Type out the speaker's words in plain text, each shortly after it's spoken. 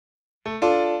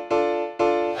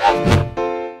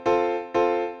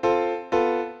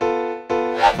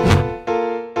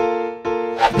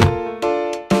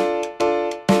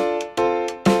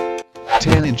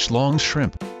16-inch long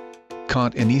shrimp.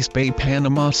 Caught in East Bay,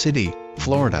 Panama City,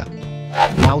 Florida.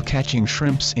 While catching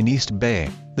shrimps in East Bay,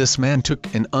 this man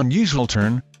took an unusual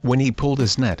turn. When he pulled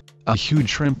his net, a huge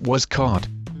shrimp was caught.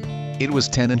 It was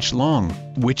 10-inch long,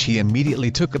 which he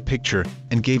immediately took a picture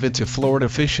and gave it to Florida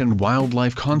Fish and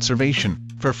Wildlife Conservation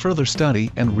for further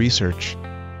study and research.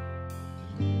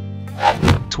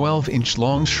 12-inch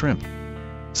long shrimp.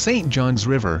 St. Johns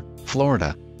River,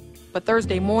 Florida. But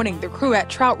Thursday morning, the crew at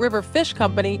Trout River Fish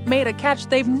Company made a catch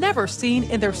they've never seen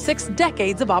in their 6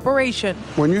 decades of operation.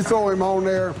 When you throw him on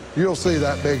there, you'll see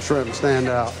that big shrimp stand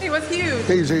out. He was huge.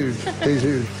 He's huge. He's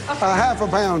huge. A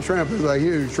half-a-pound shrimp is a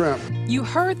huge shrimp. You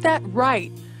heard that right.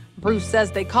 Bruce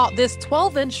says they caught this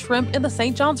 12-inch shrimp in the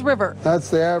St. Johns River. That's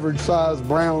the average size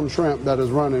brown shrimp that is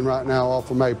running right now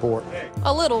off of Mayport.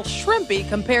 A little shrimpy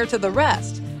compared to the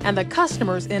rest, and the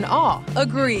customers in awe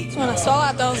agree. When I saw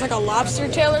it, that was like a lobster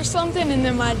tail or something, and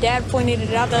then my dad pointed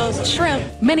it out that it was a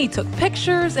shrimp. Many took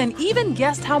pictures and even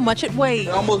guessed how much it weighed.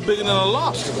 Almost bigger than a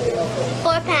lobster.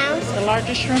 4 pounds. The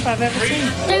largest shrimp I've ever seen.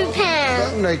 3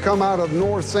 pounds. They come out of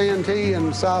North Santee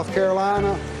in South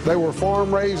Carolina. They were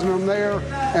farm raising them there,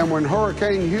 and when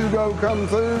Hurricane Hugo come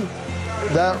through,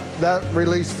 that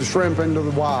released the shrimp into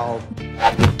the wild.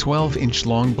 12-inch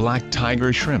long black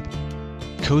tiger shrimp.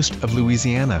 Coast of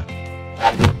Louisiana.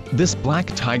 This black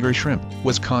tiger shrimp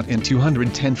was caught in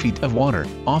 210 feet of water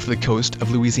off the coast of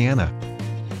Louisiana.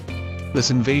 This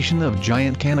invasion of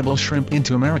giant cannibal shrimp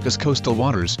into America's coastal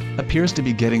waters appears to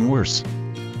be getting worse.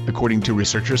 According to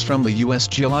researchers from the U.S.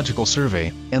 Geological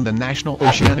Survey and the National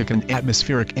Oceanic and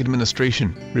Atmospheric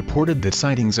Administration, reported that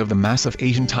sightings of the massive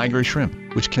Asian tiger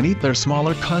shrimp, which can eat their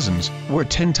smaller cousins, were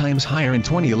 10 times higher in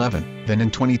 2011 than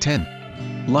in 2010.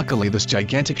 Luckily, this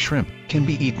gigantic shrimp can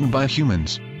be eaten by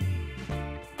humans.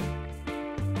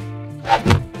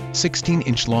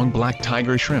 16-inch long black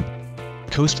tiger shrimp.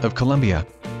 Coast of Colombia.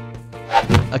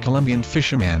 A Colombian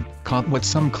fisherman caught what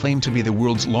some claim to be the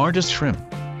world's largest shrimp.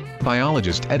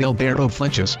 Biologist Adalberto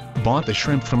Fleches bought the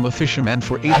shrimp from the fisherman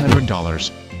for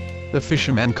 $800. The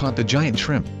fisherman caught the giant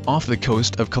shrimp off the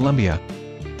coast of Colombia.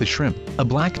 The shrimp, a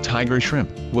black tiger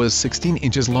shrimp, was 16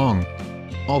 inches long.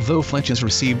 Although Fleches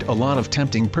received a lot of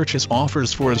tempting purchase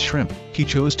offers for his shrimp, he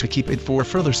chose to keep it for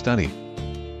further study.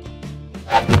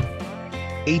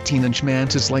 18-inch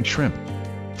mantis-like shrimp.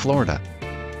 Florida.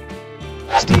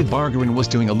 Steve Bargeron was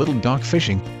doing a little dock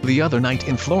fishing the other night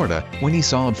in Florida when he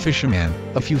saw a fisherman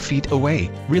a few feet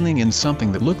away reeling in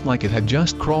something that looked like it had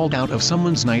just crawled out of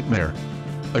someone's nightmare.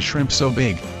 A shrimp so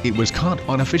big, it was caught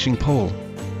on a fishing pole.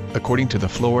 According to the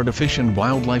Florida Fish and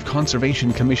Wildlife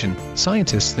Conservation Commission,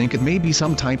 scientists think it may be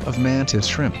some type of mantis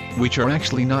shrimp, which are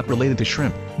actually not related to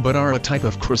shrimp, but are a type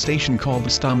of crustacean called the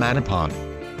stomatopod.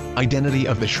 Identity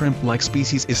of the shrimp-like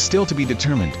species is still to be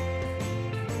determined.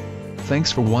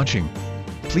 Thanks for watching.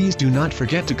 Please do not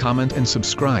forget to comment and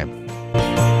subscribe.